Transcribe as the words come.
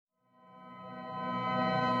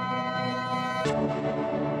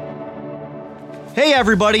Hey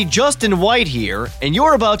everybody, Justin White here, and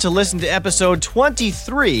you're about to listen to episode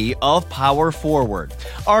 23 of Power Forward.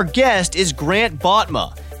 Our guest is Grant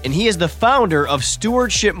Botma, and he is the founder of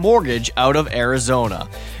Stewardship Mortgage out of Arizona.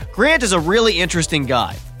 Grant is a really interesting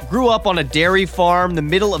guy. Grew up on a dairy farm, the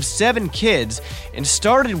middle of 7 kids, and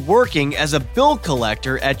started working as a bill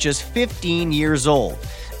collector at just 15 years old.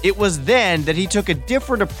 It was then that he took a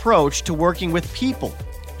different approach to working with people.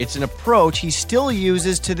 It's an approach he still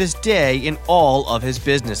uses to this day in all of his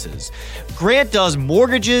businesses. Grant does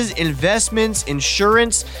mortgages, investments,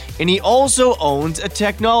 insurance, and he also owns a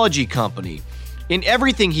technology company. In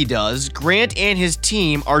everything he does, Grant and his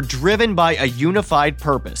team are driven by a unified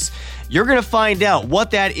purpose. You're going to find out what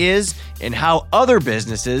that is and how other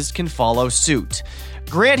businesses can follow suit.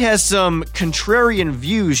 Grant has some contrarian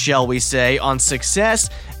views, shall we say, on success,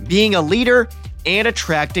 being a leader, and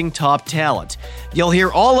attracting top talent. You'll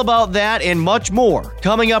hear all about that and much more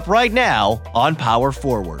coming up right now on Power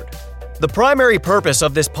Forward. The primary purpose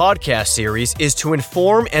of this podcast series is to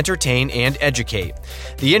inform, entertain, and educate.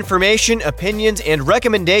 The information, opinions, and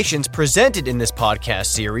recommendations presented in this podcast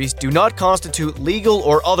series do not constitute legal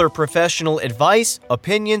or other professional advice,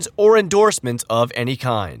 opinions, or endorsements of any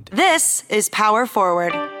kind. This is Power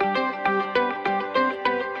Forward.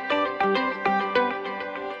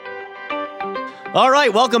 All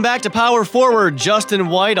right, welcome back to Power Forward. Justin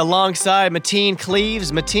White alongside Mateen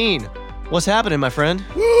Cleaves. Mateen, what's happening, my friend?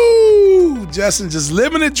 Woo! Justin, just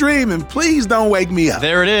living a dream, and please don't wake me up.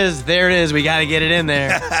 There it is. We got to get it in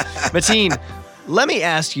there. Mateen, let me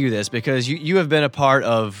ask you this, because you have been a part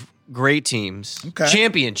of great teams,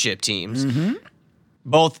 championship teams,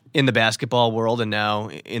 both in the basketball world and now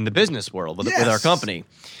in the business world with our company.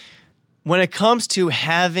 When it comes to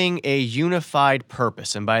having a unified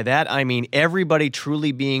purpose, and by that I mean everybody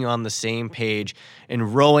truly being on the same page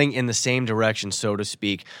and rowing in the same direction, so to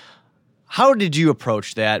speak, how did you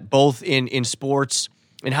approach that, both in sports,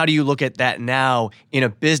 and how do you look at that now in a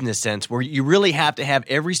business sense, where you really have to have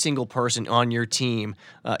every single person on your team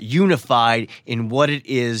unified in what it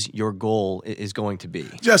is your goal is going to be?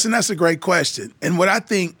 Justin, that's a great question. And what I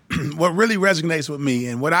think, what really resonates with me,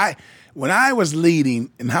 and when I was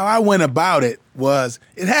leading and how I went about it was,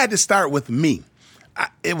 it had to start with me.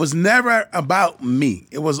 It was never about me.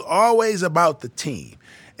 It was always about the team.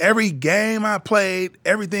 Every game I played,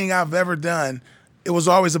 everything I've ever done, it was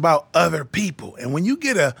always about other people. And when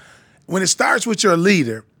it starts with your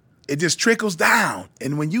leader, it just trickles down.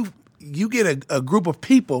 And when you get a group of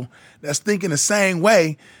people that's thinking the same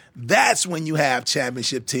way, that's when you have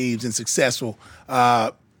championship teams and successful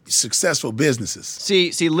businesses.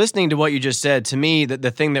 See, listening to what you just said, to me, the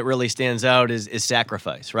thing that really stands out is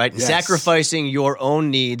sacrifice, right? Yes. Sacrificing your own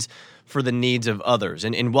needs for the needs of others.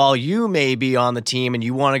 And while you may be on the team and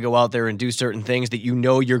you want to go out there and do certain things that you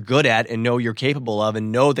know you're good at and know you're capable of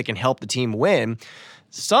and know that can help the team win,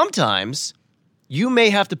 sometimes you may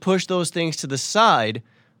have to push those things to the side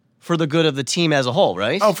for the good of the team as a whole,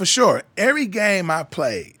 right? Oh, for sure. Every game I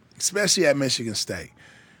played, especially at Michigan State,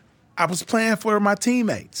 I was playing for my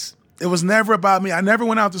teammates. It was never about me. I never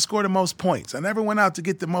went out to score the most points. I never went out to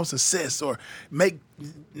get the most assists or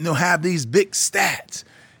have these big stats.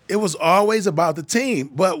 It was always about the team.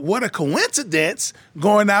 But what a coincidence,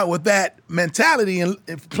 going out with that mentality and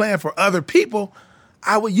playing for other people,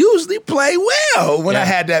 I would usually play well when I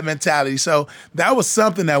had that mentality. So that was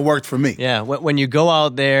something that worked for me. Yeah, when you go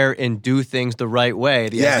out there and do things the right way,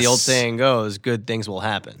 as the old saying goes, good things will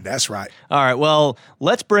happen. That's right. All right, well,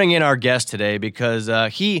 let's bring in our guest today, because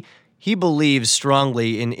he believes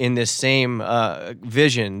strongly in this same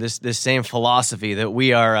vision, this same philosophy that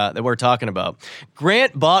we're talking about.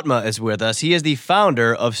 Grant Botma is with us. He is the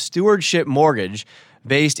founder of Stewardship Mortgage,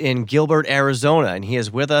 based in Gilbert, Arizona, and he is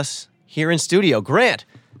with us here in studio. Grant,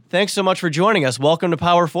 thanks so much for joining us. Welcome to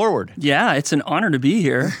Power Forward. Yeah, it's an honor to be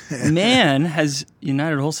here. Man, has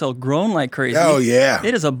United Wholesale grown like crazy. Oh, yeah.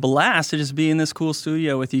 It is a blast to just be in this cool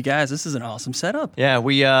studio with you guys. This is an awesome setup. Yeah,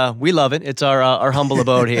 we love it. It's our humble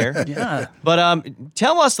abode here. Yeah. But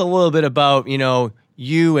tell us a little bit about,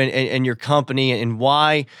 you and your company, and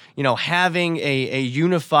why, having a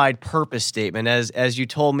unified purpose statement, as you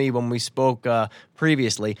told me when we spoke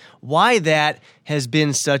previously, why that has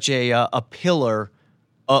been such a pillar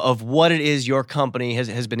of what it is your company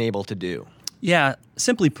has been able to do. Yeah,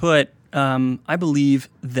 simply put, I believe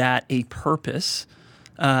that a purpose,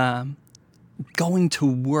 going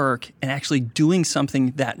to work and actually doing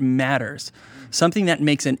something that matters, something that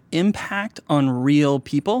makes an impact on real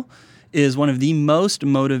people, is one of the most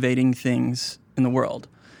motivating things in the world.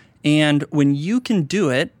 And when you can do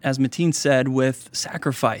it, as Mateen said, with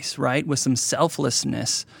sacrifice, right, with some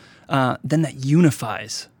selflessness, then that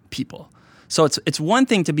unifies people. So it's one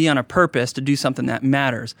thing to be on a purpose to do something that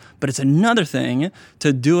matters, but it's another thing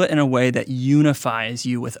to do it in a way that unifies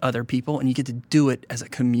you with other people, and you get to do it as a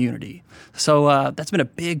community. So that's been a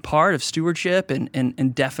big part of stewardship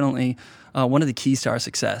and definitely one of the keys to our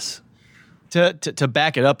success. To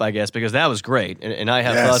back it up, I guess, because that was great, and I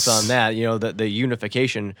have thoughts on that. The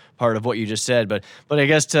unification part of what you just said, but I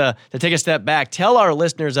guess to take a step back, tell our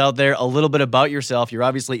listeners out there a little bit about yourself. You're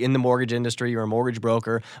obviously in the mortgage industry. You're a mortgage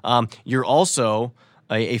broker. You're also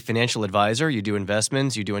a financial advisor. You do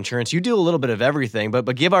investments. You do insurance. You do a little bit of everything.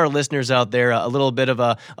 But give our listeners out there a little bit of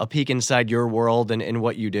a peek inside your world and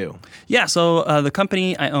what you do. Yeah. So the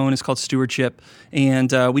company I own is called Stewardship,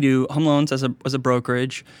 and we do home loans as a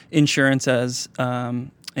brokerage, insurance as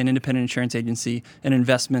an independent insurance agency, and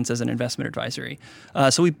investments as an investment advisory.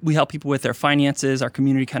 So we help people with their finances. Our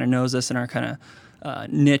community kind of knows us, and our kind of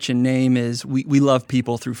niche and name is we love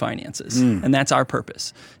people through finances. And that's our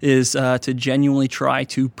purpose, is to genuinely try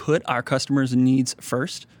to put our customers' needs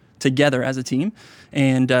first together as a team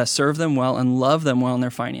and serve them well and love them well in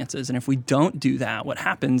their finances. And if we don't do that, what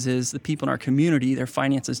happens is the people in our community, their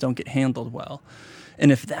finances don't get handled well.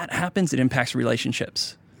 And if that happens, it impacts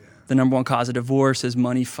relationships. The number one cause of divorce is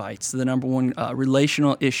money fights. The number one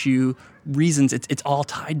relational issue, reasons, it's all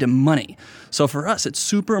tied to money. So for us, it's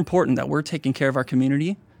super important that we're taking care of our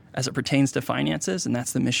community as it pertains to finances, and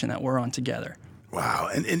that's the mission that we're on together. Wow.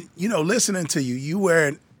 And listening to you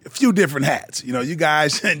wear a few different hats. You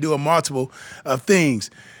guys do a multiple of things.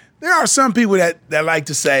 There are some people that like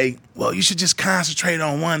to say, well, you should just concentrate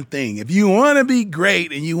on one thing. If you want to be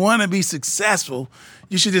great and you want to be successful,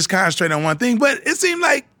 you should just concentrate on one thing. But it seemed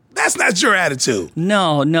like that's not your attitude.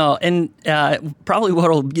 No. And probably what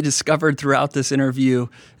will be discovered throughout this interview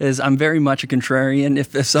is I'm very much a contrarian.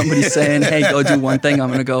 If somebody's saying, hey, go do one thing, I'm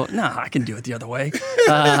going to go, no, I can do it the other way.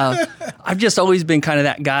 I've just always been kind of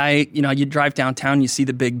that guy. You drive downtown, you see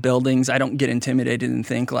the big buildings. I don't get intimidated and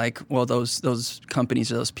think like, well, those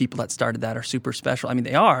companies or those people that started that are super special. I mean,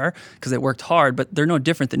 they are because they worked hard, but they're no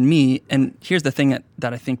different than me. And here's the thing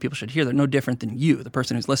that I think people should hear. They're no different than you, the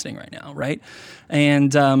person who's listening right now, right?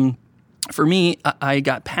 And for me, I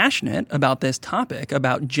got passionate about this topic,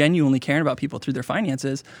 about genuinely caring about people through their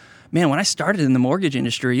finances. Man, when I started in the mortgage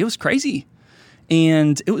industry, it was crazy.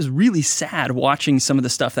 And it was really sad watching some of the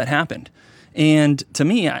stuff that happened. And to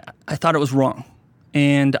me, I thought it was wrong.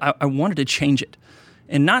 And I wanted to change it.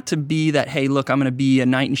 And not to be that, hey, look, I'm going to be a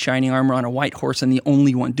knight in shining armor on a white horse and the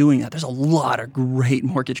only one doing that. There's a lot of great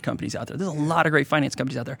mortgage companies out there. There's a lot of great finance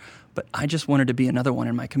companies out there. But I just wanted to be another one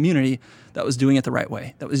in my community that was doing it the right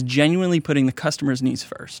way, that was genuinely putting the customer's needs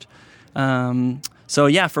first. So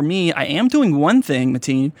yeah, for me, I am doing one thing,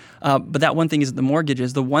 Mateen, but that one thing isn't the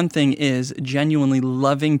mortgages. The one thing is genuinely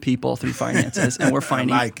loving people through finances, and we're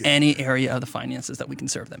finding any area of the finances that we can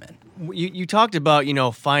serve them in. You talked about,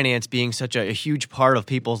 finance being such a huge part of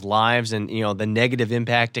people's lives and, the negative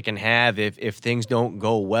impact it can have if things don't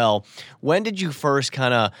go well. When did you first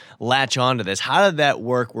kind of latch onto this? How did that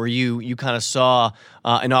work where you kind of saw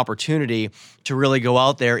an opportunity to really go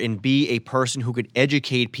out there and be a person who could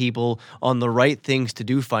educate people on the right things to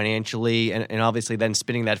do financially and obviously then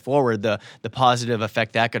spinning that forward, the positive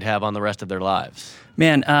effect that could have on the rest of their lives?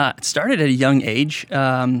 Man, it started at a young age.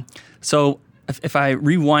 So if I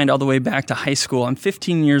rewind all the way back to high school, I'm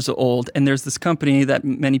 15 years old, and there's this company that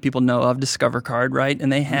many people know of, Discover Card, right? And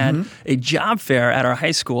they had a job fair at our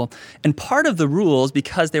high school. And part of the rules,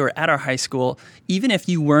 because they were at our high school, even if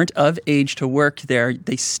you weren't of age to work there,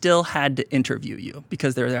 they still had to interview you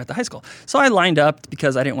because they were there at the high school. So I lined up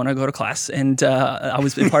because I didn't want to go to class, and I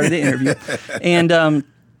was part of the interview. And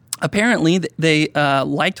apparently they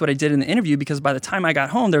liked what I did in the interview because by the time I got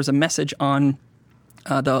home, there was a message on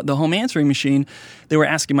the home answering machine. They were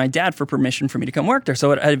asking my dad for permission for me to come work there.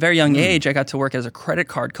 So at a very young age, I got to work as a credit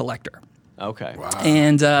card collector. Okay. Wow.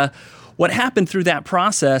 And what happened through that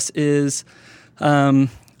process is I'm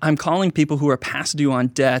calling people who are past due on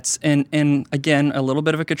debts. And again, a little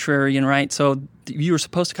bit of a contrarian, right? So you were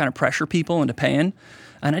supposed to kind of pressure people into paying.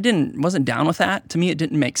 And I wasn't down with that. To me, it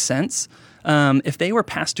didn't make sense. If they were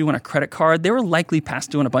past due on a credit card, they were likely past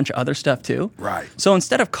due on a bunch of other stuff too. Right. So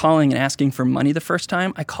instead of calling and asking for money the first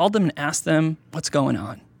time, I called them and asked them, what's going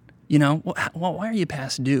on? Why are you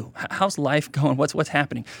past due? How's life going? What's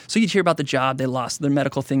happening? So you'd hear about the job they lost, the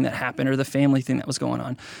medical thing that happened, or the family thing that was going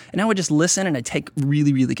on. And I would just listen and I'd take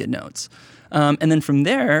really, really good notes. And then from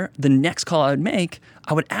there, the next call I would make,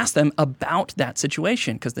 I would ask them about that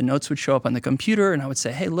situation because the notes would show up on the computer and I would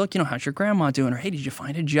say, hey, look, how's your grandma doing? Or, hey, did you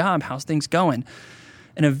find a job? How's things going?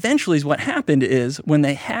 And eventually what happened is when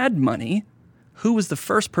they had money, who was the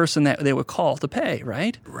first person that they would call to pay,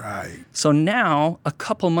 right? Right. So now, a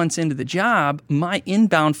couple months into the job, my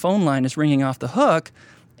inbound phone line is ringing off the hook,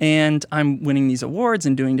 and I'm winning these awards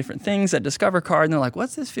and doing different things at Discover Card, and they're like,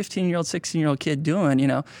 what's this 15-year-old, 16-year-old kid doing, you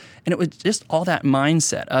know? And it was just all that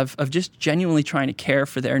mindset of just genuinely trying to care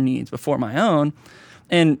for their needs before my own.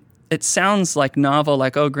 And it sounds like novel,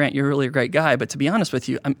 like, oh, Grant, you're really a great guy. But to be honest with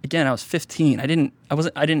you, I was 15. I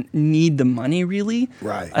didn't need the money really.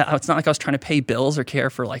 Right. It's not like I was trying to pay bills or care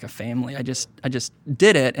for like a family. I just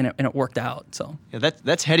did it, and it worked out. So Yeah,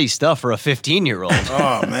 that's heady stuff for a 15-year-old.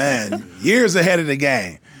 Oh, man. Years ahead of the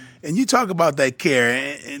game. And you talk about that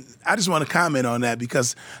care, and I just want to comment on that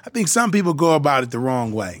because I think some people go about it the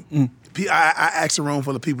wrong way. I asked a room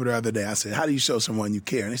full of people the other day. I said, how do you show someone you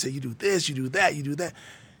care? And they said, you do this, you do that, you do that.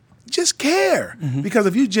 Just care. Because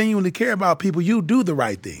if you genuinely care about people, you do the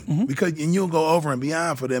right thing. And you'll go over and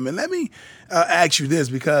beyond for them. And let me ask you this,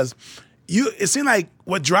 because it seems like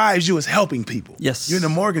what drives you is helping people. Yes. You're in the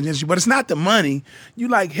mortgage industry, but it's not the money. You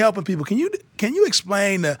like helping people. Can you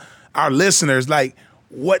explain to our listeners, like,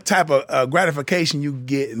 what type of gratification you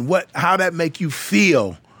get and how that make you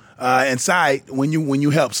feel inside when you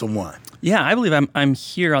help someone? yeah, I believe I'm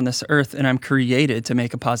here on this earth and I'm created to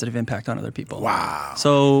make a positive impact on other people. Wow.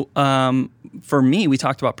 So for me, we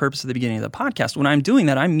talked about purpose at the beginning of the podcast. When I'm doing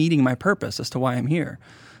that, I'm meeting my purpose as to why I'm here.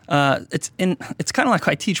 It's kind of like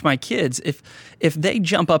I teach my kids. If they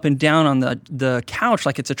jump up and down on the couch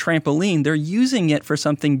like it's a trampoline, they're using it for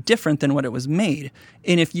something different than what it was made.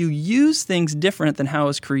 And if you use things different than how it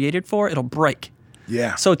was created for, it'll break.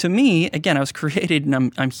 Yeah. So to me, again, I was created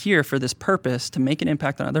and I'm here for this purpose to make an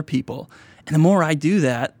impact on other people. And the more I do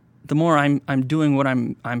that, the more I'm doing what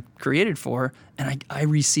I'm created for, and I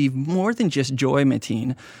receive more than just joy,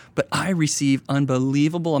 Mateen, but I receive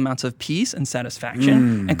unbelievable amounts of peace and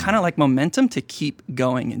satisfaction and kind of like momentum to keep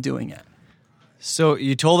going and doing it. So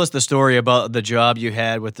you told us the story about the job you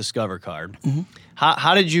had with Discover Card. Mm-hmm.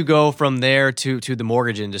 How did you go from there to the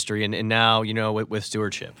mortgage industry and now, with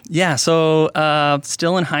stewardship? Yeah, so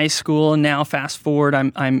still in high school. Now fast forward,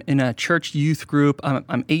 I'm in a church youth group.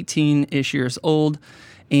 I'm 18-ish years old.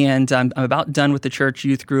 And I'm about done with the church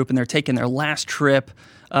youth group, and they're taking their last trip,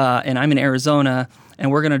 and I'm in Arizona, and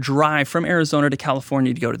we're going to drive from Arizona to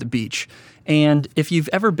California to go to the beach. And if you've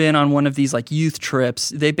ever been on one of these like youth trips,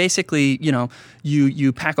 they basically,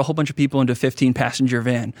 you pack a whole bunch of people into a 15-passenger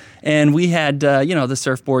van. And we had, the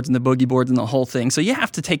surfboards and the boogie boards and the whole thing. So you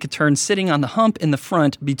have to take a turn sitting on the hump in the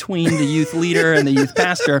front between the youth leader and the youth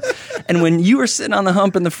pastor. And when you were sitting on the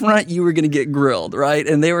hump in the front, you were going to get grilled, right?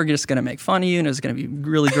 And they were just going to make fun of you, and it was going to be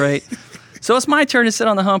really great. So it's my turn to sit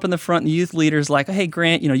on the hump in the front, and the youth leader's like, hey,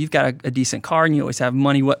 Grant, you've got a decent car and you always have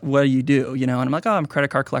money. What do you do? And I'm like, oh, I'm a credit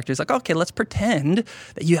card collector. He's like, okay, let's pretend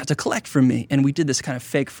that you have to collect from me. And we did this kind of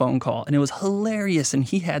fake phone call, and it was hilarious. And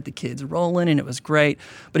he had the kids rolling, and it was great.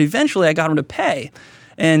 But eventually I got him to pay.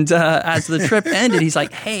 And as the trip ended, he's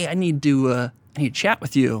like, hey, I need to chat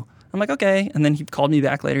with you. I'm like, okay. And then he called me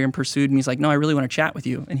back later and pursued me. He's like, no, I really want to chat with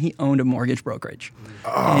you. And he owned a mortgage brokerage.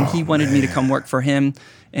 And he wanted me to come work for him.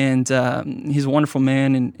 And he's a wonderful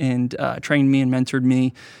man and trained me and mentored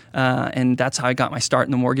me. And that's how I got my start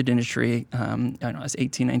in the mortgage industry. I was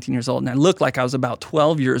 18, 19 years old. And I looked like I was about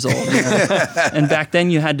 12 years old. And back then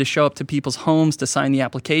you had to show up to people's homes to sign the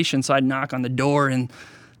application. So I'd knock on the door and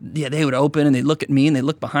they would open and they'd look at me and they'd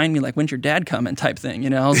look behind me like, when's your dad coming type thing,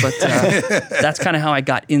 But that's kind of how I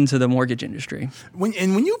got into the mortgage industry. When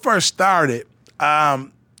you first started,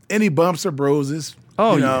 any bumps or bruises?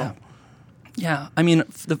 Oh, yeah. Yeah. I mean,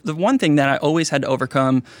 the one thing that I always had to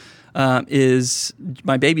overcome is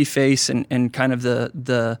my baby face and kind of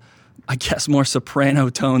the I guess, more soprano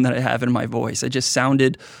tone that I have in my voice. I just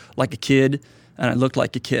sounded like a kid and I looked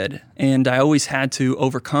like a kid. And I always had to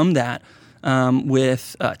overcome that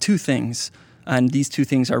with two things. And these two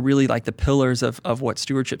things are really like the pillars of what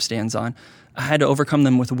stewardship stands on. I had to overcome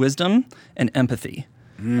them with wisdom and empathy.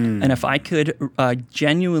 And if I could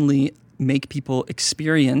genuinely make people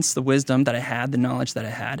experience the wisdom that I had, the knowledge that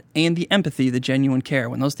I had, and the empathy, the genuine care,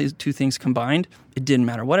 when those two things combined, it didn't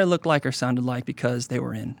matter what I looked like or sounded like because they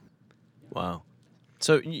were in. Wow.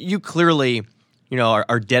 So you clearly...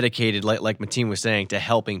 are dedicated, like Mateen was saying, to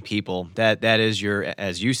helping people. That is your,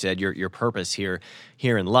 as you said, your purpose here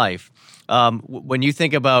in life. When you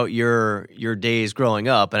think about your days growing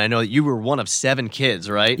up, and I know that you were one of 7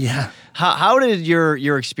 kids, right? Yeah. How did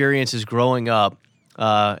your experiences growing up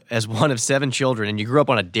as one of 7 children, and you grew up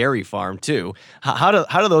on a dairy farm too? How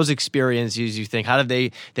do those experiences, you think, how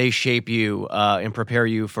did they shape you and prepare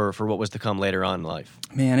you for what was to come later on in life?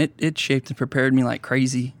 Man, it shaped and prepared me like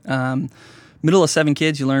crazy. middle of 7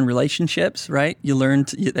 kids, you learn relationships, right? You learn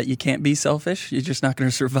that you can't be selfish. You're just not going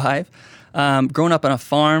to survive. Growing up on a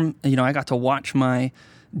farm, I got to watch my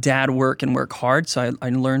dad work and work hard. So I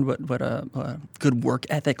learned what a good work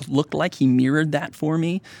ethic looked like. He mirrored that for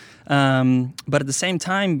me. But at the same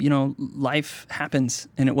time, life happens,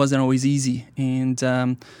 and it wasn't always easy.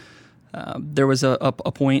 And there was a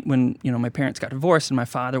point when my parents got divorced and my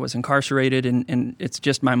father was incarcerated, and it's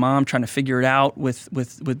just my mom trying to figure it out with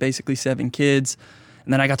basically 7 kids.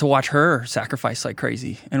 And then I got to watch her sacrifice like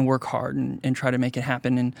crazy and work hard and try to make it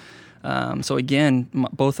happen. And so again,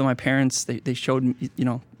 both of my parents, they showed me,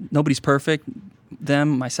 nobody's perfect,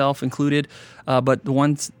 them, myself included. But the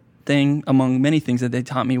one thing among many things that they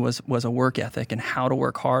taught me was a work ethic and how to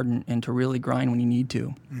work hard and to really grind when you need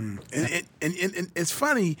to. And it's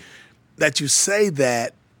funny that you say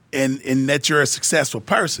that and that you're a successful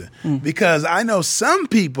person, because I know some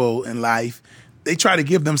people in life, they try to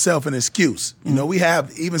give themselves an excuse. We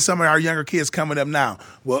have even some of our younger kids coming up now.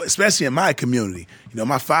 Well, especially in my community,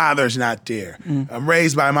 my father's not there. I'm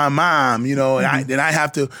raised by my mom, and I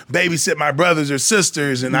have to babysit my brothers or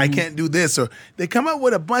sisters, and I can't do this. Or they come up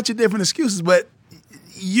with a bunch of different excuses. But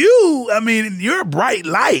you're a bright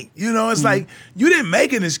light. It's like you didn't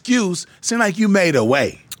make an excuse. It seemed like you made a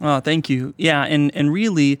way. Oh, thank you. Yeah, and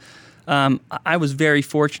really, I was very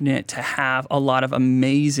fortunate to have a lot of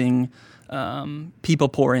amazing people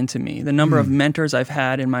pour into me. The number of mentors I've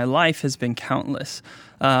had in my life has been countless,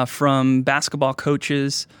 from basketball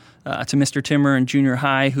coaches to Mr. Timmer in junior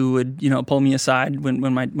high, who would pull me aside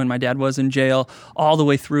when my dad was in jail, all the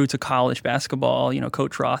way through to college basketball.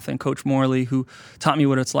 Coach Roth and Coach Morley, who taught me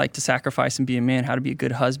what it's like to sacrifice and be a man, how to be a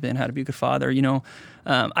good husband, how to be a good father.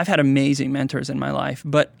 I've had amazing mentors in my life,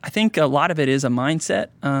 but I think a lot of it is a mindset.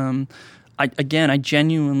 I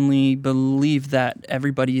genuinely believe that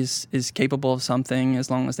everybody is capable of something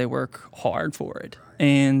as long as they work hard for it.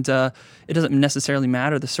 And it doesn't necessarily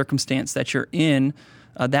matter the circumstance that you're in.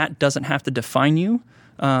 That doesn't have to define you.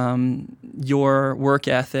 Your work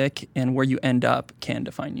ethic and where you end up can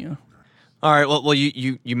define you. All right. Well,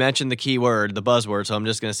 you mentioned the key word, the buzzword, so I'm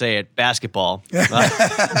just going to say it: basketball.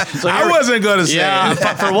 I wasn't going to say it. Yeah,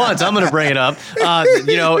 for once, I'm going to bring it up.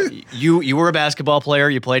 You were a basketball player.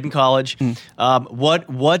 You played in college.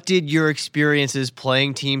 What did your experiences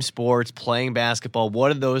playing team sports, playing basketball,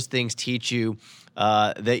 what did those things teach you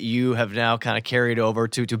that you have now kind of carried over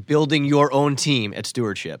to building your own team at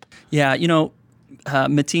Stewardship? Yeah,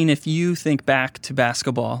 Mateen, if you think back to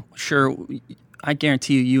basketball, sure, I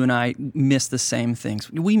guarantee you and I miss the same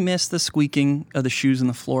things. We miss the squeaking of the shoes on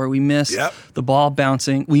the floor. We miss the ball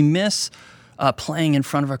bouncing. We miss playing in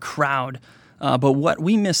front of a crowd. But what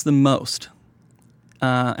we miss the most,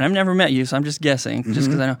 and I've never met you, so I'm just guessing, just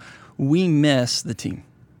because I know, we miss the team.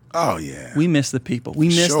 Oh, yeah. We miss the people. We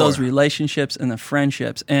miss those relationships and the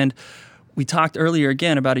friendships. And we talked earlier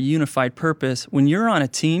again about a unified purpose. When you're on a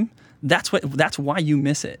team, that's why you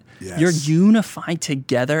miss it. Yes. You're unified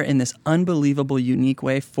together in this unbelievable, unique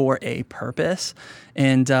way for a purpose.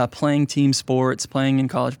 And playing team sports, playing in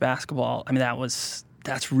college basketball,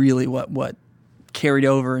 that's really what carried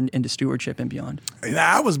over into Stewardship and beyond. And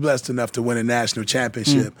I was blessed enough to win a national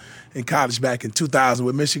championship in college back in 2000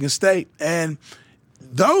 with Michigan State. And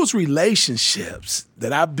those relationships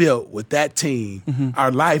that I built with that team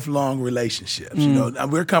are lifelong relationships.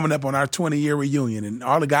 We're coming up on our 20-year reunion, and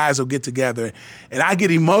all the guys will get together, and I get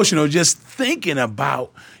emotional just thinking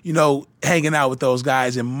about, hanging out with those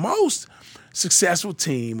guys. And most successful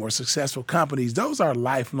team or successful companies, those are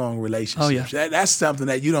lifelong relationships. Oh, yeah. That's something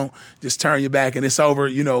that you don't just turn your back and it's over,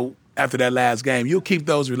 after that last game. You'll keep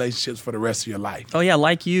those relationships for the rest of your life. Oh, yeah.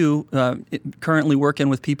 Like you, currently working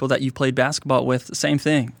with people that you've played basketball with, same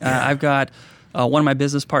thing. I've got one of my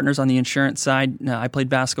business partners on the insurance side. I played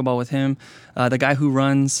basketball with him. The guy who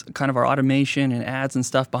runs kind of our automation and ads and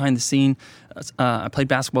stuff behind the scene, I played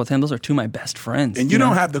basketball with him. Those are two of my best friends. And you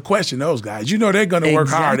don't have to question those guys. They're going to work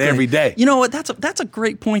hard every day. You know what? That's a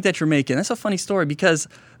great point that you're making. That's a funny story, because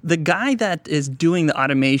the guy that is doing the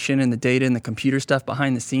automation and the data and the computer stuff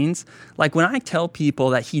behind the scenes, like when I tell people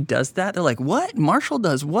that he does that, they're like, what? Marshall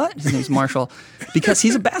does what? His name's Marshall. Because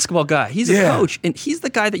he's a basketball guy. He's a coach. And he's the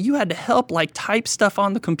guy that you had to help type stuff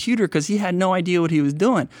on the computer because he had no idea what he was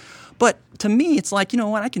doing. But to me, it's like,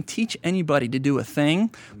 I can teach anybody to do a thing,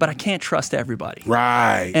 but I can't trust everybody.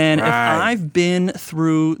 Right. And if I've been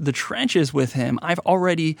through the trenches with him, I've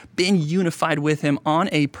already been unified with him on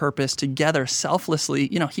a purpose together selflessly.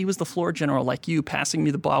 He was the floor general like you, passing me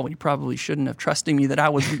the ball when he probably shouldn't have, trusting me that I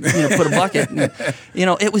would, put a bucket. And,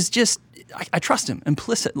 it was just I trust him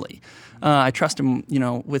implicitly. I trust him,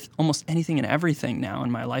 with almost anything and everything now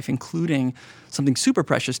in my life, including something super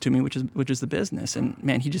precious to me, which is the business. And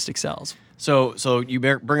man, he just excels. So you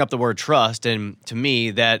bring up the word trust, and to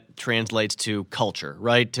me that translates to culture,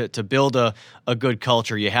 right? To build a good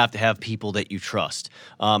culture, you have to have people that you trust.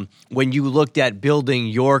 When you looked at building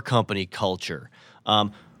your company culture,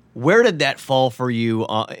 where did that fall for you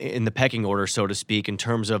in the pecking order, so to speak, in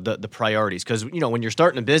terms of the priorities? Because, when you're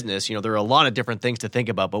starting a business, there are a lot of different things to think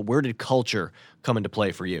about, but where did culture come into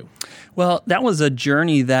play for you? Well, that was a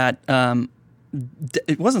journey that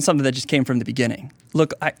it wasn't something that just came from the beginning.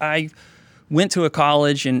 Look, I went to a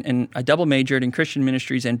college and I double majored in Christian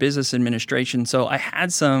ministries and business administration. So I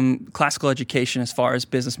had some classical education as far as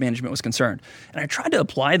business management was concerned. And I tried to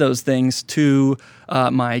apply those things to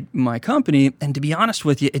my company. And to be honest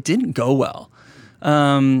with you, it didn't go well.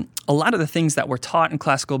 A lot of the things that were taught in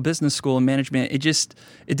classical business school and management, it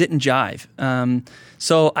didn't jive.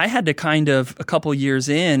 So I had to kind of, a couple years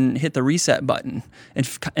in, hit the reset button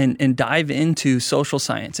and dive into social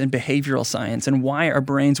science and behavioral science and why our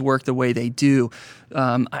brains work the way they do.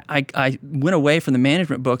 I went away from the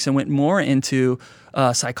management books and went more into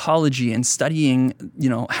psychology and studying,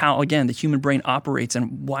 how, again, the human brain operates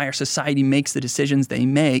and why our society makes the decisions they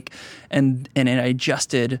make. And I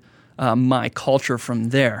adjusted my culture from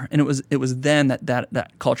there. And it was then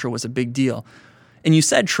that culture was a big deal. And you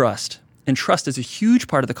said trust. And trust is a huge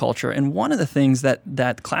part of the culture. And one of the things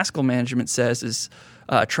that classical management says is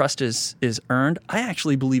trust is earned. I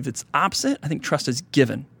actually believe it's opposite. I think trust is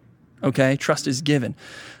given. Okay? Trust is given.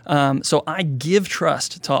 So I give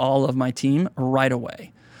trust to all of my team right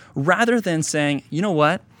away. Rather than saying, you know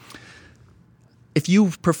what? If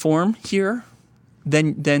you perform here,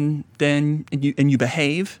 then you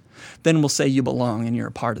behave, then we'll say you belong and you're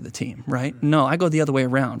a part of the team, right? No, I go the other way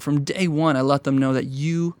around. From day one, I let them know that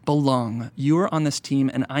you belong. You are on this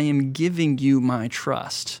team, and I am giving you my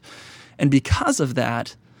trust. And because of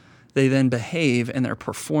that, they then behave, and their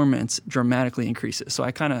performance dramatically increases. So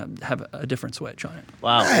I kind of have a different switch on it.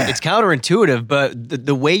 Wow. It's counterintuitive, but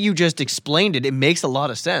the way you just explained it makes a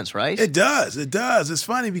lot of sense, right? It does. It's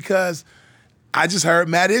funny because I just heard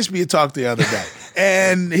Matt Ishbia talk the other day,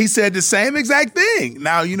 and he said the same exact thing.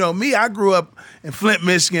 Now, me, I grew up in Flint,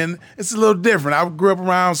 Michigan. It's a little different. I grew up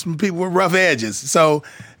around some people with rough edges. So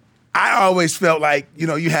I always felt like,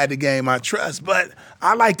 you had to gain my trust. But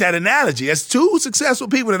I like that analogy. As two successful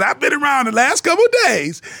people that I've been around the last couple of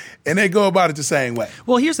days, and they go about it the same way.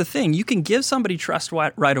 Well, here's the thing. You can give somebody trust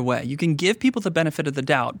right away. You can give people the benefit of the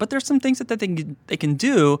doubt. But there's some things that they can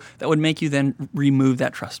do that would make you then remove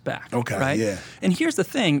that trust back. Okay, right? Yeah. And here's the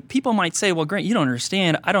thing. People might say, well, Grant, you don't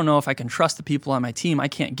understand. I don't know if I can trust the people on my team. I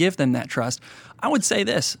can't give them that trust. I would say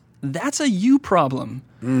this. That's a you problem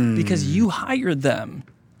because you hired them.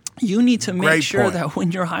 You need to make sure that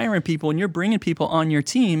when you're hiring people and you're bringing people on your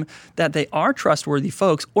team, that they are trustworthy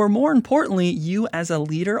folks, or more importantly, you as a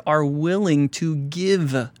leader are willing to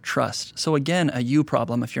give trust. So again, a you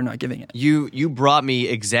problem if you're not giving it. You brought me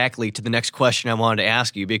exactly to the next question I wanted to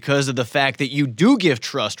ask you because of the fact that you do give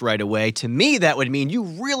trust right away. To me, that would mean you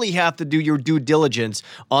really have to do your due diligence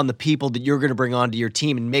on the people that you're going to bring onto your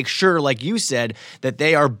team and make sure, like you said, that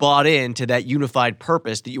they are bought into that unified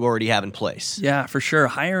purpose that you already have in place. Yeah, for sure.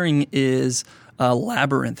 Hiring is a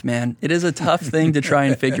labyrinth, man. It is a tough thing to try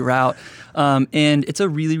and figure out. And it's a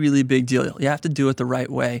really, really big deal. You have to do it the right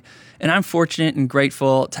way. And I'm fortunate and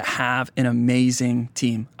grateful to have an amazing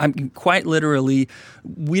team. I'm quite literally,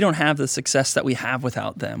 we don't have the success that we have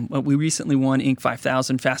without them. We recently won Inc.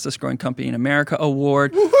 5000 Fastest Growing Company in America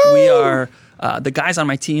award. Woo-hoo! We are the guys on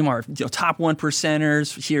my team are top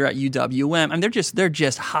 1%ers here at UWM. And they're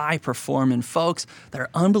just high performing folks that are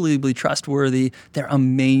unbelievably trustworthy. They're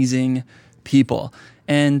amazing people.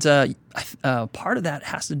 And part of that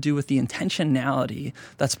has to do with the intentionality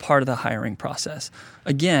that's part of the hiring process.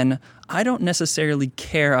 Again, I don't necessarily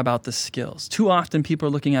care about the skills. Too often people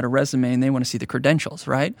are looking at a resume and they want to see the credentials,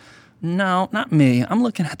 right? No, not me. I'm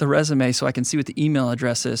looking at the resume so I can see what the email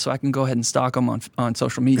address is so I can go ahead and stalk them on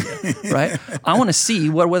social media, right? I want to see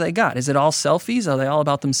what they got. Is it all selfies? Are they all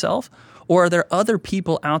about themselves? Or are there other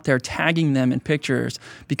people out there tagging them in pictures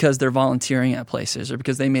because they're volunteering at places or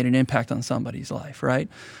because they made an impact on somebody's life, right?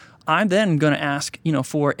 I'm then going to ask,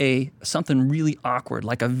 for something really awkward,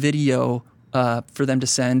 like a video for them to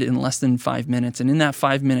send in less than 5 minutes. And in that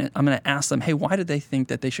 5 minutes, I'm going to ask them, hey, why did they think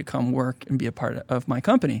that they should come work and be a part of my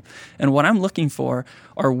company? And what I'm looking for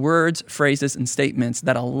are words, phrases, and statements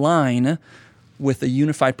that align with the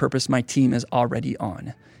unified purpose my team is already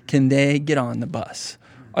on. Can they get on the bus?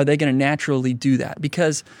 are they going to naturally do that?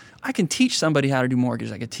 Because I can teach somebody how to do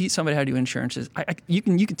mortgages. I can teach somebody how to do insurances. You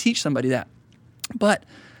can teach somebody that. But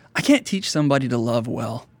I can't teach somebody to love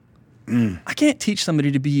well. I can't teach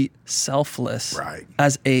somebody to be selfless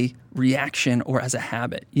as a reaction or as a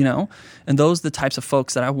habit, you know? And those are the types of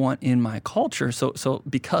folks that I want in my culture. So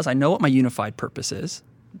because I know what my unified purpose is,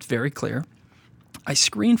 it's very clear, I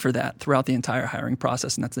screen for that throughout the entire hiring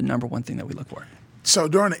process, and that's the number one thing that we look for. So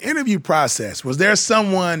during the interview process, was there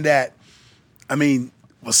someone that,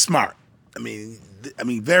 was smart?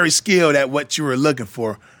 Very skilled at what you were looking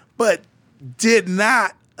for, but did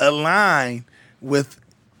not align with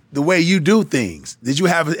the way you do things? Did you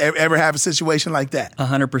ever have a situation like that?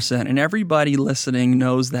 100%. And everybody listening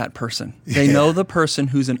knows that person. They know the person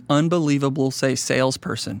who's an unbelievable, say,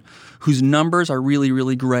 salesperson, whose numbers are really,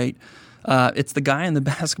 really great. It's the guy in the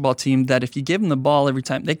basketball team that if you give them the ball every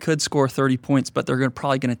time, they could score 30 points, but they're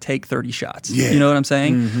probably going to take 30 shots. Yeah. You know what I'm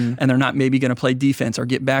saying? Mm-hmm. And they're not maybe going to play defense or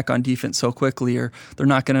get back on defense so quickly, or they're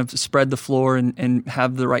not going to spread the floor and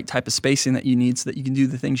have the right type of spacing that you need so that you can do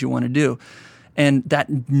the things you want to do. And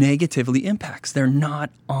that negatively impacts. They're not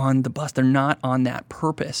on the bus. They're not on that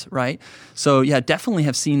purpose, right? So, yeah, definitely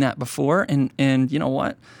have seen that before. And you know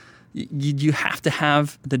what? You have to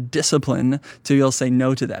have the discipline to be able to say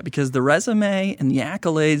no to that, because the resume and the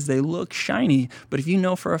accolades, they look shiny. But if you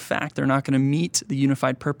know for a fact they're not going to meet the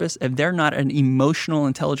unified purpose, if they're not an emotional,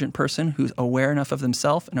 intelligent person who's aware enough of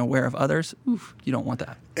themselves and aware of others, you don't want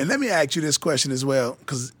that. And let me ask you this question as well,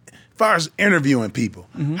 because as far as interviewing people,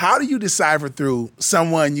 how do you decipher through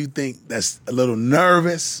someone you think that's a little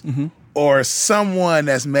nervous or someone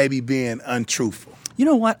that's maybe being untruthful? You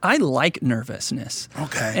know what? I like nervousness.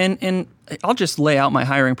 Okay. And I'll just lay out my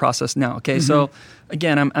hiring process now, okay? So,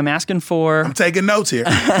 again, I'm asking for... I'm taking notes here.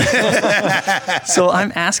 So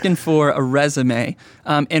I'm asking for a resume.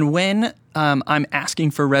 And when I'm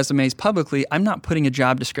asking for resumes publicly, I'm not putting a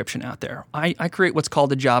job description out there. I create what's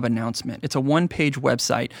called a job announcement. It's a one-page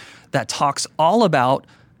website that talks all about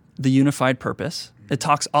the unified purpose. It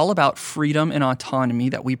talks all about freedom and autonomy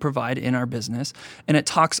that we provide in our business. And it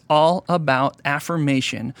talks all about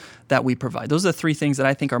affirmation that we provide. Those are the three things that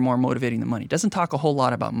I think are more motivating than money. It doesn't talk a whole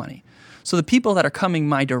lot about money. So the people that are coming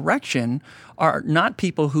my direction are not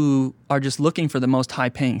people who are just looking for the most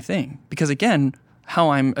high-paying thing. Because again,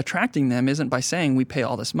 how I'm attracting them isn't by saying we pay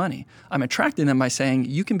all this money. I'm attracting them by saying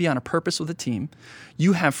you can be on a purpose with a team,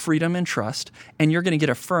 you have freedom and trust, and you're going to get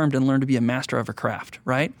affirmed and learn to be a master of a craft,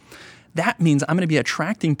 right? That means I'm going to be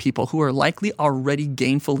attracting people who are likely already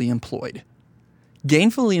gainfully employed.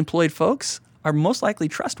 Gainfully employed folks are most likely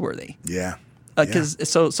trustworthy. Yeah.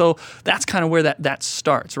 So that's kind of where that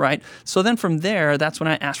starts, right? So then from there, that's when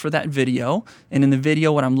I ask for that video. And in the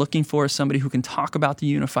video, what I'm looking for is somebody who can talk about the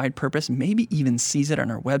unified purpose, maybe even sees it on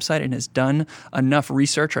our website and has done enough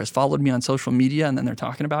research or has followed me on social media, and then they're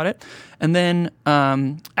talking about it. And then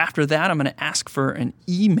after that, I'm going to ask for an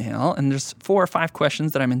email. And there's 4 or 5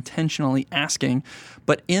 questions that I'm intentionally asking.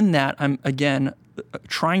 But in that, I'm, again,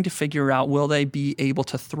 trying to figure out, will they be able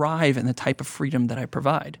to thrive in the type of freedom that I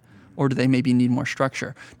provide? Or do they maybe need more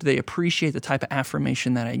structure? Do they appreciate the type of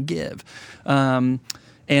affirmation that I give? And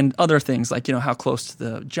other things like, how close to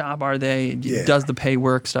the job are they? Yeah. Does the pay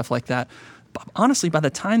work? Stuff like that. But honestly, by the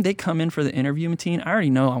time they come in for the interview, Mateen, I already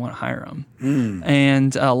know I want to hire them.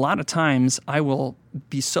 And a lot of times I will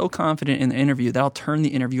be so confident in the interview that I'll turn the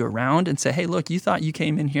interview around and say, hey, look, you thought you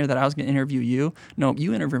came in here that I was going to interview you? No,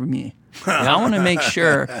 you interviewed me. And I want to make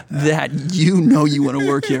sure that you know you want to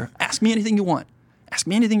work here. Ask me anything you want. Ask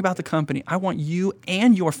me anything about the company. I want you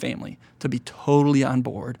and your family to be totally on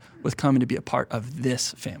board with coming to be a part of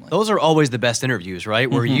this family. Those are always the best interviews, right?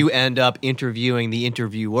 Where you end up interviewing the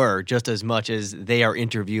interviewer just as much as they are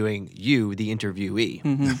interviewing you, the interviewee.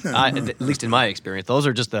 At least in my experience, those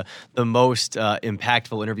are just the most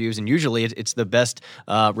impactful interviews, and usually it's the best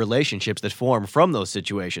relationships that form from those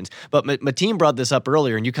situations. But Mateen brought this up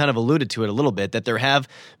earlier, and you kind of alluded to it a little bit, that there have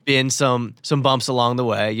been some bumps along the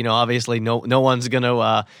way. Obviously, no one's going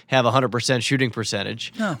to have 100% shooting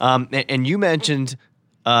percentage. No. And you mentioned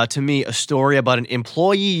to me a story about an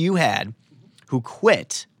employee you had who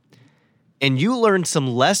quit, and you learned some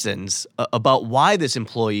lessons about why this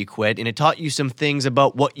employee quit, and it taught you some things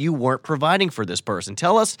about what you weren't providing for this person.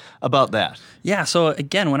 Tell us about that. Yeah, so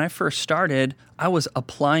again, when I first started, I was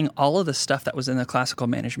applying all of the stuff that was in the classical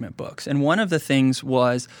management books. And one of the things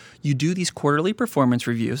was you do these quarterly performance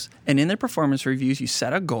reviews, and in the performance reviews, you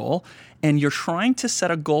set a goal, and you're trying to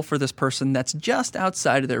set a goal for this person that's just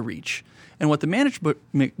outside of their reach. And what the management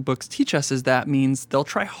books teach us is that means they'll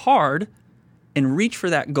try hard and reach for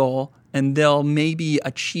that goal, and they'll maybe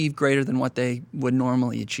achieve greater than what they would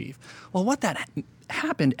normally achieve. Well, what that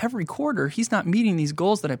happened every quarter. He's not meeting these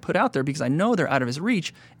goals that I put out there because I know they're out of his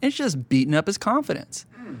reach. And it's just beating up his confidence.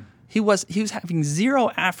 He was having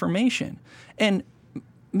zero affirmation. And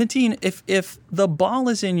Mateen, if the ball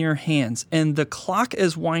is in your hands and the clock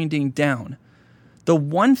is winding down, the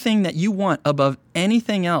one thing that you want above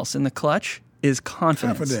anything else in the clutch is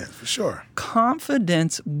confidence. Confidence, for sure.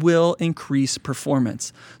 Confidence will increase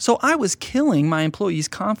performance. So I was killing my employees'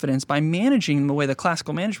 confidence by managing the way the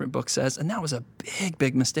classical management book says, and that was a big,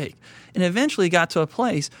 big mistake. And eventually got to a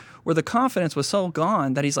place where the confidence was so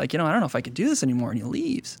gone that he's like, I don't know if I can do this anymore, and he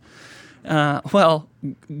leaves. Well,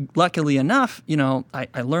 luckily enough,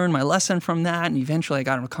 I learned my lesson from that, and eventually I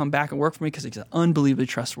got him to come back and work for me because he's an unbelievably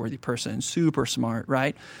trustworthy person, super smart,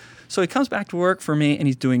 right? So he comes back to work for me, and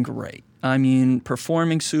he's doing great. I mean,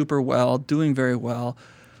 performing super well, doing very well.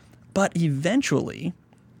 But eventually,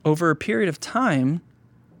 over a period of time,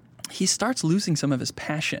 he starts losing some of his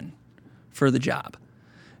passion for the job.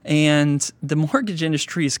 And the mortgage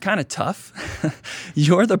industry is kind of tough.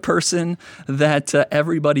 You're the person that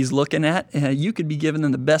everybody's looking at. You could be giving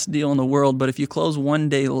them the best deal in the world, but if you close one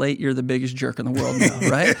day late, you're the biggest jerk in the world now,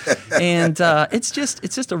 right? And it's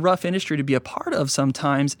just a rough industry to be a part of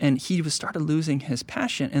sometimes. And he started losing his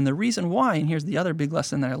passion. And the reason why, and here's the other big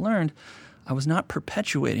lesson that I learned, I was not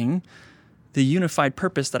perpetuating the unified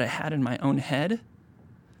purpose that I had in my own head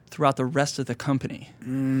throughout the rest of the company.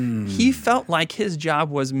 He felt like his job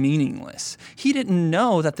was meaningless. He didn't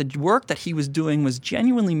know that the work that he was doing was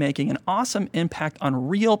genuinely making an awesome impact on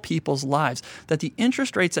real people's lives, that the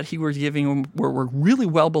interest rates that he was giving were really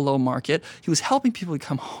well below market. He was helping people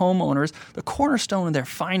become homeowners, the cornerstone of their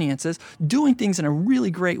finances, doing things in a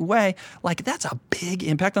really great way. Like, that's a big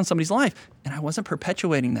impact on somebody's life. And I wasn't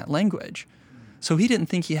perpetuating that language. So he didn't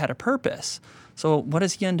think he had a purpose. So what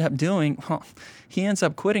does he end up doing? Well, he ends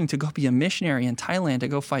up quitting to go be a missionary in Thailand to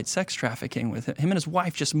go fight sex trafficking with him. Him and his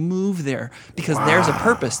wife just moved there because there's a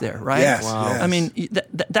purpose there, right? Yes, yes. I mean,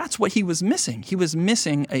 that's what he was missing. He was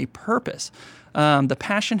missing a purpose. The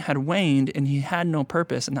passion had waned and he had no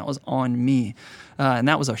purpose, and that was on me. And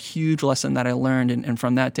that was a huge lesson that I learned. And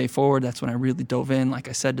from that day forward, that's when I really dove in, like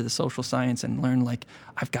I said, to the social science and learned,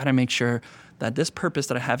 I've got to make sure that this purpose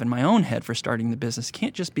that I have in my own head for starting the business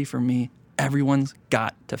can't just be for me. Everyone's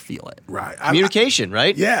got to feel it. Right. Communication,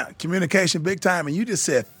 right? Yeah, communication, big time. And you just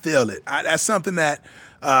said feel it. That's something that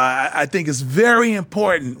I think is very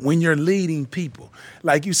important when you're leading people.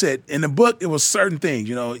 Like you said, in the book, it was certain things.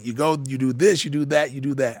 You go, you do this, you do that, you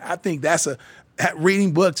do that. I think that's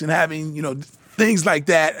reading books and having, things like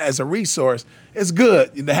that as a resource. It's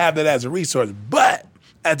good to have that as a resource. But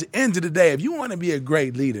at the end of the day, if you want to be a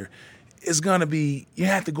great leader, it's going to be, you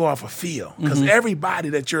have to go off a feel, because everybody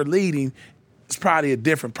that you're leading is probably a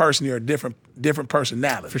different person or a different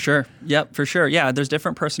personality. For sure. Yep, for sure. Yeah, there's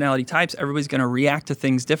different personality types. Everybody's going to react to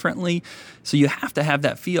things differently. So you have to have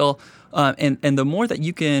that feel. And the more that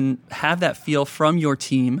you can have that feel from your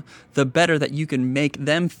team, the better that you can make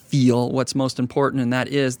them feel what's most important, and that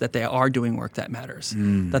is that they are doing work that matters,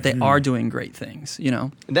 that they are doing great things,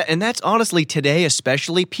 And that's honestly, today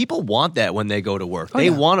especially, people want that when they go to work. They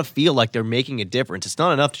want to feel like they're making a difference. It's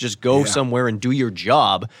not enough to just go somewhere and do your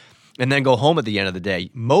job and then go home at the end of the day.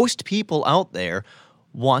 Most people out there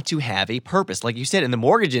want to have a purpose. Like you said, in the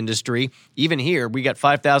mortgage industry, even here, we got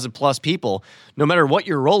 5,000 plus people. No matter what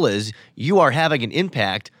your role is, you are having an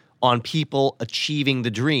impact on people achieving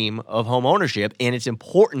the dream of home ownership, and it's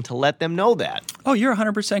important to let them know that. Oh, you're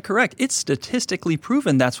 100% correct. It's statistically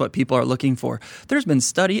proven that's what people are looking for. There's been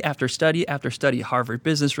study after study after study, Harvard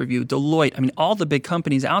Business Review, Deloitte, all the big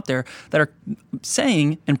companies out there that are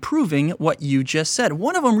saying and proving what you just said.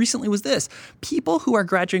 One of them recently was this. People who are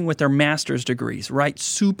graduating with their master's degrees, right,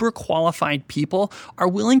 super qualified people, are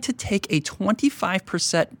willing to take a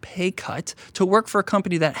 25% pay cut to work for a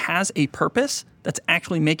company that has a purpose, that's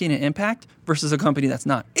actually making an impact, versus a company that's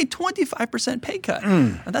not. A 25% pay cut.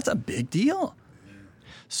 That's a big deal.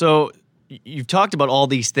 So you've talked about all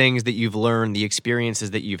these things that you've learned, the experiences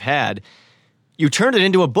that you've had. You turned it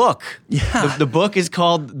into a book. Yeah. The book is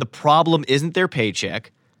called The Problem Isn't Their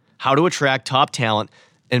Paycheck: How to Attract Top Talent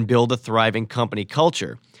and Build a Thriving Company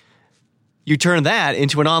Culture. You turned that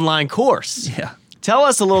into an online course. Yeah. Tell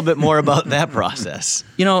us a little bit more about that process.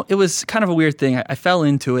 It was kind of a weird thing. I fell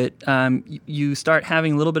into it. You start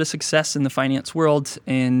having a little bit of success in the finance world,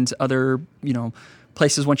 and other,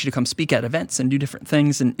 places want you to come speak at events and do different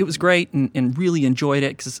things. And it was great and really enjoyed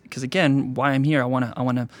it because again, why I'm here, I want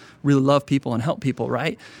to really love people and help people,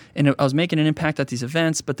 right? And I was making an impact at these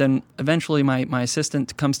events, but then eventually my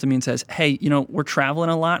assistant comes to me and says, hey, we're traveling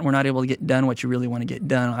a lot and we're not able to get done what you really want to get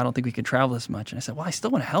done. I don't think we can travel as much. And I said, well, I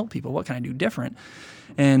still want to help people. What can I do different?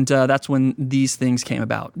 And that's when these things came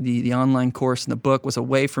about. The online course and the book was a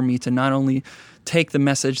way for me to not only take the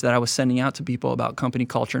message that I was sending out to people about company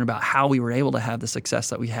culture and about how we were able to have the success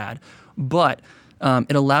that we had, but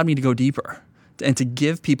it allowed me to go deeper and to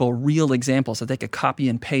give people real examples that they could copy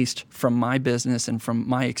and paste from my business and from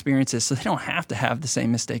my experiences so they don't have to have the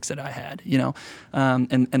same mistakes that I had,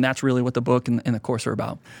 and that's really what the book and the course are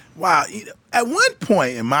about. Wow. At one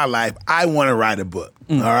point in my life, I want to write a book.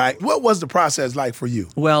 All right. What was the process like for you?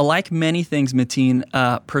 Well, like many things, Mateen,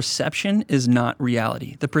 perception is not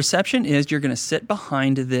reality. The perception is you're going to sit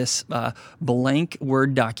behind this blank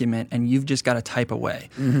Word document and you've just got to type away.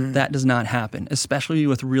 That does not happen, especially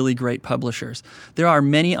with really great publishers. There are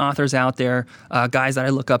many authors out there, guys that I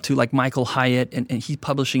look up to like Michael Hyatt, and he's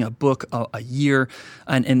publishing a book a year,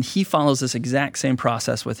 and he follows this exact same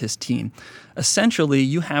process with his team. Essentially,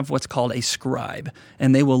 you have what's called a scribe,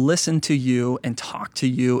 and they will listen to you and talk to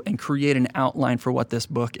you and create an outline for what this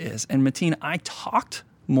book is. And Mateen, I talked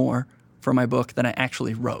more for my book than I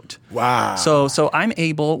actually wrote. Wow. So I'm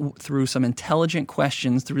able, through some intelligent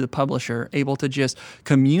questions through the publisher, able to just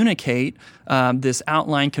communicate this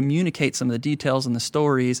outline, communicate some of the details and the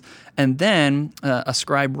stories, and then a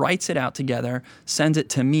scribe writes it out together, sends it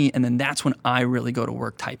to me, and then that's when I really go to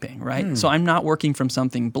work typing, right? So I'm not working from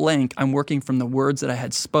something blank. I'm working from the words that I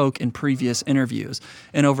had spoke in previous interviews.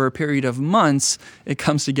 And over a period of months, it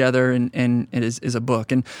comes together and it is a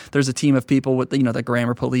book. And there's a team of people with the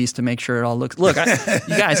grammar police to make sure it all looks. Look,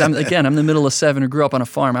 you guys, I'm the middle of 7 who grew up on a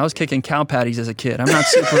farm. I was kicking cow patties as a kid. I'm not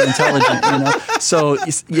super intelligent, So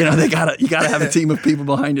you gotta have a team of people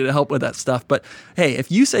behind you to help with that stuff. But hey,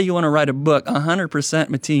 if you say you want to write a book, 100%,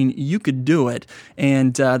 Mateen, you could do it.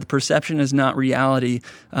 And the perception is not reality.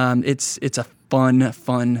 It's a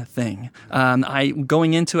fun thing.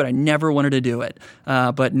 Going into it, I never wanted to do it.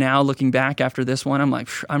 But now looking back after this one, I'm like,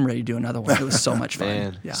 I'm ready to do another one. It was so much fun.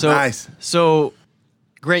 Man. Yeah. Nice. So,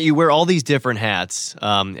 Grant, you wear all these different hats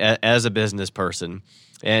as a business person,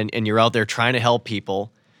 and you're out there trying to help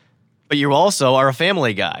people, but you also are a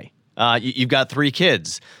family guy. You've got 3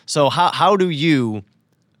 kids. So how do you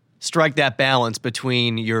strike that balance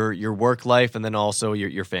between your work life and then also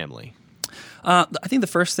your family? I think the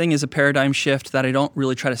first thing is a paradigm shift that I don't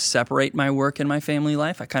really try to separate my work and my family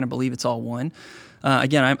life. I kind of believe it's all one.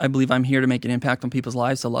 Again, I believe I'm here to make an impact on people's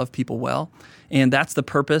lives, to love people well. And that's the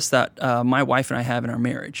purpose that my wife and I have in our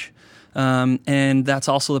marriage. And that's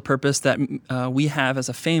also the purpose that we have as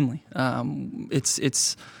a family.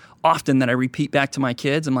 It's often that I repeat back to my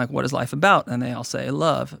kids, I'm like, what is life about? And they all say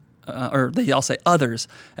love. Or they all say others.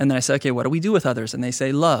 And then I say, okay, what do we do with others? And they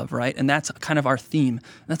say love, right? And that's kind of our theme.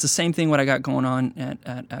 And that's the same thing what I got going on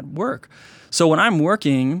at work. So when I'm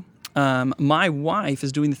working, my wife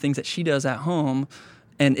is doing the things that she does at home,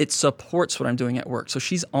 and it supports what I'm doing at work. So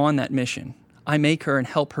she's on that mission. I make her and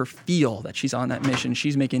help her feel that she's on that mission.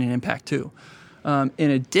 She's making an impact too.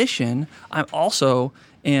 In addition, I also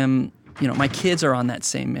am... my kids are on that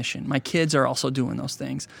same mission. My kids are also doing those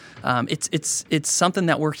things. It's something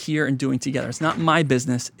that we're here and doing together. It's not my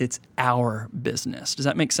business. It's our business. Does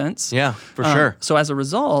that make sense? Yeah, for sure. So as a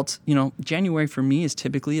result, January for me is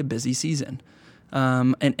typically a busy season.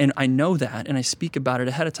 And I know that, and I speak about it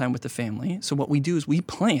ahead of time with the family. So what we do is we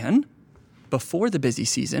plan before the busy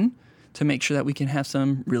season to make sure that we can have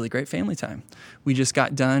some really great family time. We just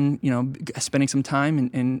got done, spending some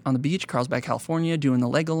time on the beach, Carlsbad, California, doing the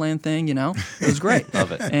Legoland thing. It was great.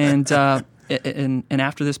 Love it. And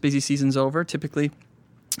after this busy season's over, typically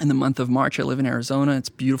in the month of March, I live in Arizona. It's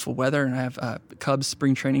beautiful weather, and I have Cubs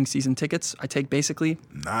spring training season tickets. I take basically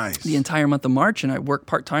the entire month of March, and I work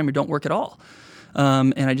part-time or don't work at all.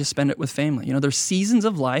 And I just spend it with family. There's seasons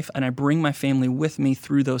of life, and I bring my family with me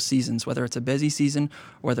through those seasons, whether it's a busy season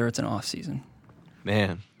or whether it's an off season.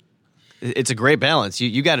 Man, it's a great balance.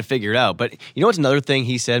 You got to figure it out. But what's another thing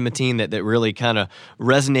he said, Mateen, that really kind of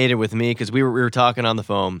resonated with me, because we were talking on the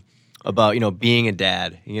phone about being a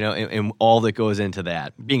dad, and all that goes into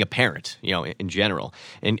that, being a parent, in general.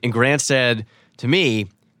 And Grant said to me,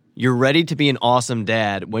 "You're ready to be an awesome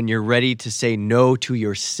dad when you're ready to say no to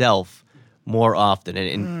yourself more often."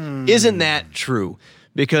 And isn't that true?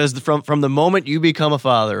 Because from the moment you become a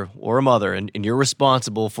father or a mother and you're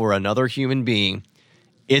responsible for another human being,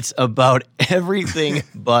 it's about everything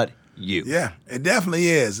but you. Yeah, it definitely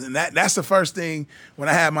is. And that's the first thing when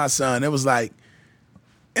I had my son. It was like,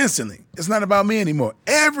 instantly. It's not about me anymore.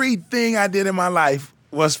 Everything I did in my life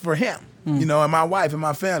was for him, you know, and my wife and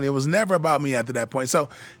my family. It was never about me after that point. So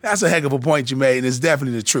that's a heck of a point you made, and it's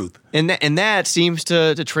definitely the truth. And that seems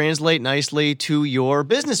to translate nicely to your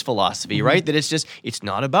business philosophy, right? That it's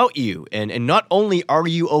not about you. And not only are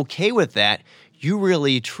you okay with that, you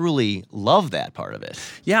really, truly love that part of it.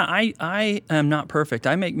 Yeah, I am not perfect.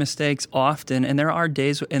 I make mistakes often, and there are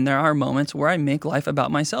days and there are moments where I make life about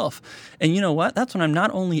myself. And you know what? That's when I'm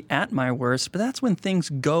not only at my worst, but that's when things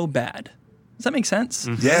go bad. Does that make sense?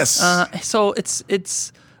 Yes. So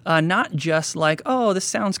it's not just like, oh, this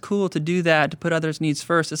sounds cool to do that, to put others' needs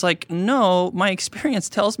first. It's like, no, my experience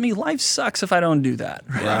tells me life sucks if I don't do that.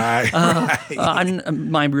 Right.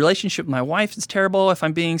 My relationship with my wife is terrible if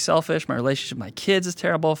I'm being selfish. My relationship with my kids is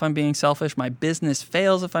terrible if I'm being selfish. My business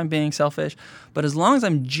fails if I'm being selfish. But as long as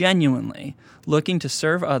I'm genuinely looking to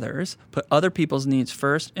serve others, put other people's needs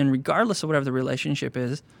first, and regardless of whatever the relationship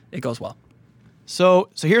is, it goes well. So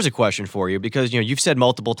here's a question for you, because you've said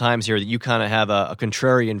multiple times here that you kind of have a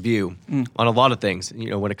contrarian view on a lot of things,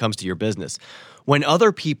 when it comes to your business. When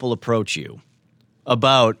other people approach you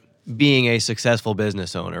about being a successful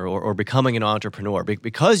business owner or becoming an entrepreneur,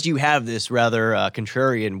 because you have this rather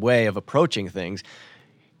contrarian way of approaching things,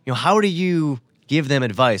 how do you give them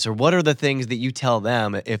advice, or what are the things that you tell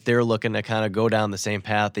them if they're looking to kind of go down the same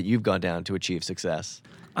path that you've gone down to achieve success?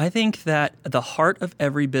 I think that the heart of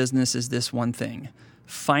every business is this one thing: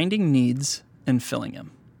 finding needs and filling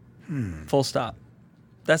them. Full stop.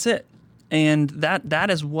 That's it. And that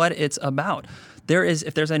is what it's about.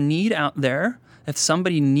 If there's a need out there, if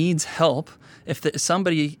somebody needs help, if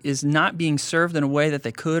somebody is not being served in a way that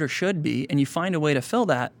they could or should be, and you find a way to fill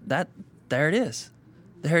that there it is.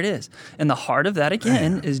 There it is. And the heart of that,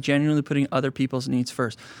 again, is genuinely putting other people's needs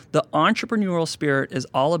first. The entrepreneurial spirit is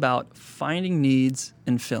all about finding needs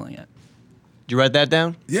and filling it. Did you write that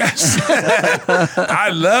down? Yes.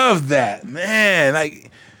 I love that, man.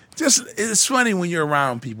 It's funny when you're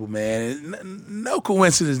around people, man. No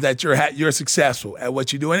coincidence that you're successful at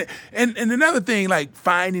what you do. And another thing, like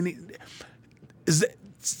finding, did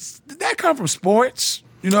that come from sports?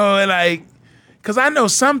 Because I know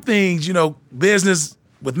some things, business.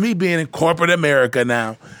 With me being in corporate America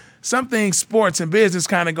now, some things, sports and business,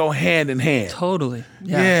 kind of go hand in hand. Totally.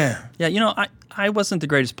 Yeah. I wasn't the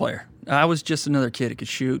greatest player. I was just another kid who could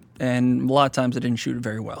shoot, and a lot of times I didn't shoot it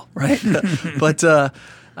very well, right? But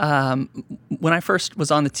when I first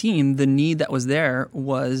was on the team, the need that was there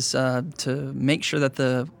was to make sure that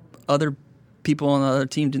the other people on the other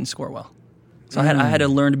team didn't score well. So I had to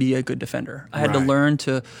learn to be a good defender. I had to learn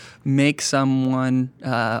to make someone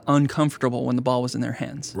uncomfortable when the ball was in their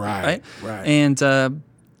hands. Right. And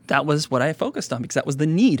that was what I focused on because that was the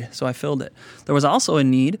need. So I filled it. There was also a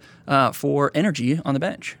need for energy on the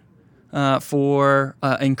bench, for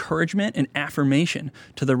encouragement and affirmation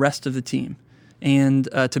to the rest of the team. And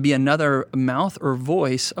to be another mouth or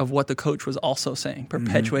voice of what the coach was also saying,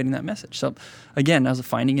 perpetuating that message. So, again, I was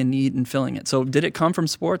finding a need and filling it. So, did it come from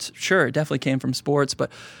sports? Sure, it definitely came from sports, but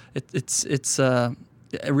it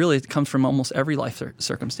really comes from almost every life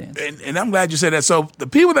circumstance. And I'm glad you said that. So, the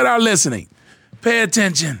people that are listening, pay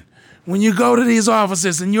attention. When you go to these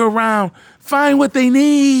offices and you're around, find what they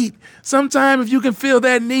need. Sometimes if you can fill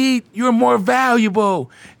that need, you're more valuable.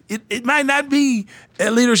 It might not be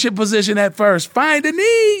a leadership position at first. Find a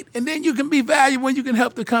need, and then you can be valuable and you can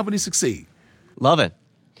help the company succeed. Love it.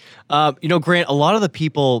 Grant, a lot of the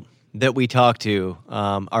people that we talk to,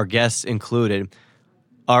 our guests included,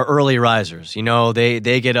 are early risers.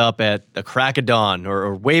 They get up at the crack of dawn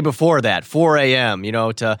or way before that, 4 a.m.,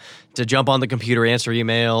 to jump on the computer, answer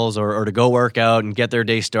emails, or to go work out and get their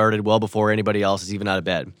day started well before anybody else is even out of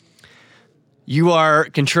bed. You are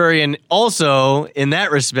contrarian also in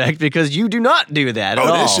that respect because you do not do that at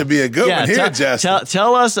all. Oh, this should be a good one here, Justin.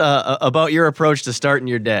 Tell us about your approach to starting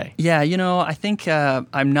your day. Yeah, I think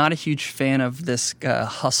I'm not a huge fan of this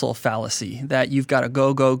hustle fallacy that you've got to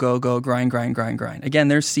go, grind. Again,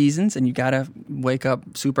 there's seasons and you got to wake up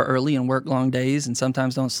super early and work long days and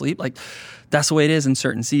sometimes don't sleep. Like, that's the way it is in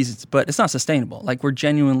certain seasons, but it's not sustainable. Like, our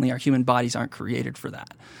human bodies aren't created for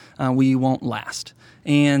that. We won't last.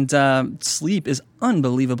 And sleep is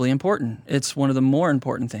unbelievably important. It's one of the more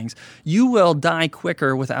important things. You will die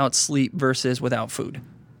quicker without sleep versus without food.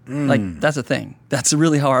 Like, that's a thing. That's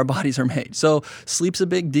really how our bodies are made. So sleep's a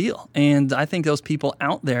big deal. And I think those people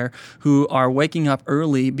out there who are waking up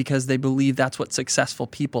early because they believe that's what successful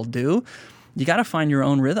people do, you got to find your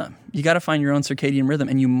own rhythm. You got to find your own circadian rhythm,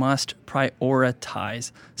 and you must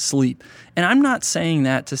prioritize sleep. And I'm not saying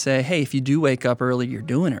that to say, hey, if you do wake up early, you're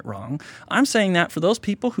doing it wrong. I'm saying that for those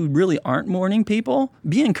people who really aren't morning people,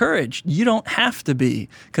 be encouraged. You don't have to be,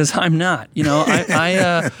 because I'm not.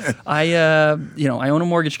 I own a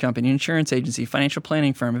mortgage company, insurance agency, financial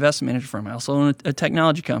planning firm, investment management firm. I also own a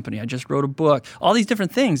technology company. I just wrote a book. All these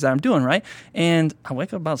different things that I'm doing, right? And I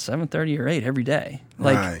wake up about 7:30 or 8 every day.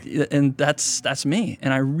 And that's me.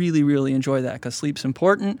 And I really, really enjoy that because sleep's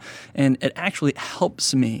important and it actually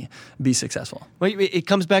helps me be successful. Well, it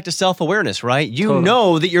comes back to self-awareness, right? You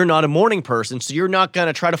know that you're not a morning person, so you're not going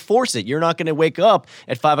to try to force it. You're not going to wake up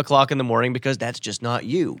at 5 o'clock in the morning because that's just not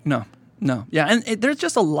you. No. Yeah, and there's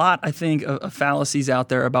just a lot, I think, of fallacies out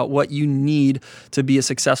there about what you need to be a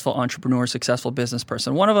successful entrepreneur, successful business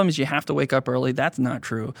person. One of them is you have to wake up early. That's not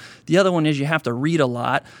true. The other one is you have to read a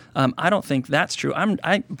lot. I don't think that's true.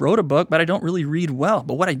 I wrote a book, but I don't really read well.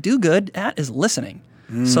 But what I do good at is listening.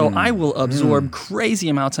 So I will absorb crazy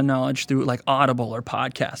amounts of knowledge through like Audible or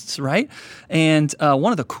podcasts, right? And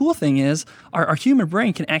one of the cool thing is our human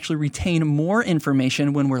brain can actually retain more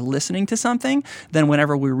information when we're listening to something than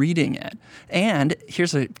whenever we're reading it. And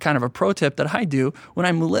here's a kind of a pro tip that I do. When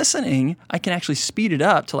I'm listening, I can actually speed it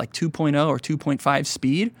up to like 2.0 or 2.5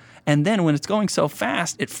 speed. And then when it's going so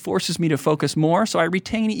fast, it forces me to focus more. So I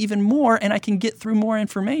retain even more and I can get through more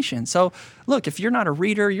information. So look, if you're not a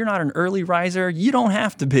reader, you're not an early riser, you don't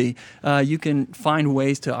have to be. You can find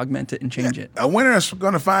ways to augment it and change it. A winner is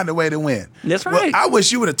going to find a way to win. That's right. Well, I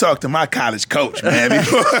wish you would have talked to my college coach, man,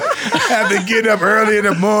 before having to get up early in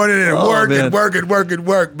the morning and work,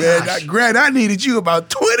 man. Grant, I needed you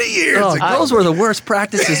about 20 years ago. Those were the worst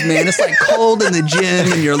practices, man. It's like cold in the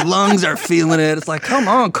gym and your lungs are feeling it. It's like, come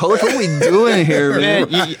on, coach, what are we doing here? Man,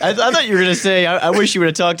 I thought you were going to say, I wish you would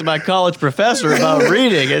have talked to my college professor about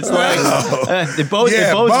reading. It's like, it bodes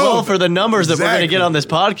well for the numbers that we're going to get on this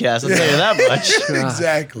podcast, I'll tell you that much.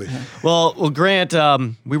 Exactly. Well, Grant,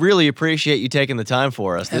 we really appreciate you taking the time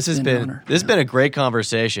for us. This has been a great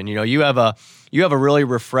conversation. You know, you have a really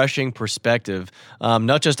refreshing perspective,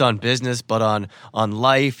 not just on business, but on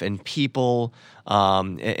life and people,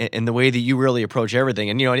 and the way that you really approach everything.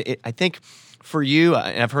 And, you know, I think for you,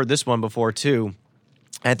 and I've heard this one before too,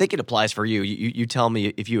 and I think it applies for you. You tell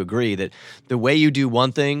me if you agree that the way you do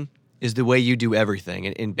one thing is the way you do everything.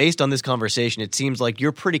 And based on this conversation, it seems like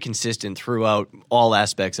you're pretty consistent throughout all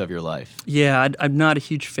aspects of your life. Yeah, I'm not a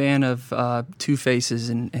huge fan of two faces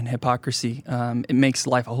and hypocrisy. It makes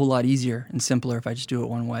life a whole lot easier and simpler if I just do it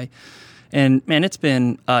one way. And man, it's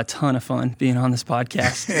been a ton of fun being on this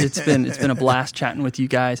podcast. It's been a blast chatting with you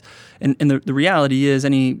guys. And the reality is,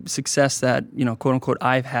 any success that, you know, quote unquote,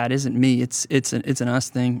 I've had isn't me. It's an us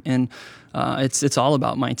thing. And it's all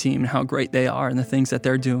about my team and how great they are and the things that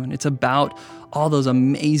they're doing. It's about all those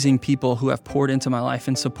amazing people who have poured into my life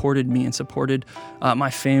and supported me and supported my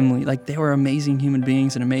family. Like, they were amazing human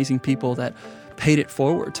beings and amazing people that paid it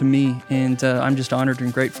forward to me, and I'm just honored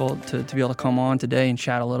and grateful to be able to come on today and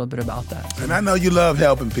chat a little bit about that. And I know you love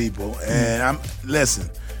helping people, and listen,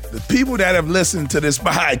 the people that have listened to this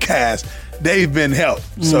podcast, they've been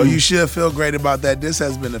helped. So you should feel great about that. This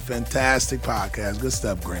has been a fantastic podcast. Good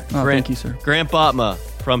stuff, Grant. Thank you, sir. Grant Botma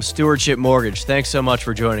from Stewardship Mortgage. Thanks so much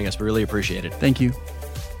for joining us. We really appreciate it. Thank you.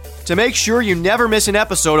 To make sure you never miss an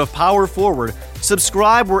episode of Power Forward,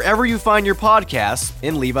 subscribe wherever you find your podcasts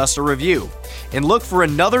and leave us a review. And look for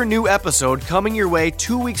another new episode coming your way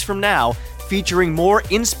 2 weeks from now, featuring more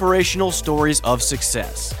inspirational stories of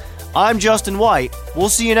success. I'm Justin White. We'll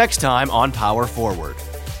see you next time on Power Forward.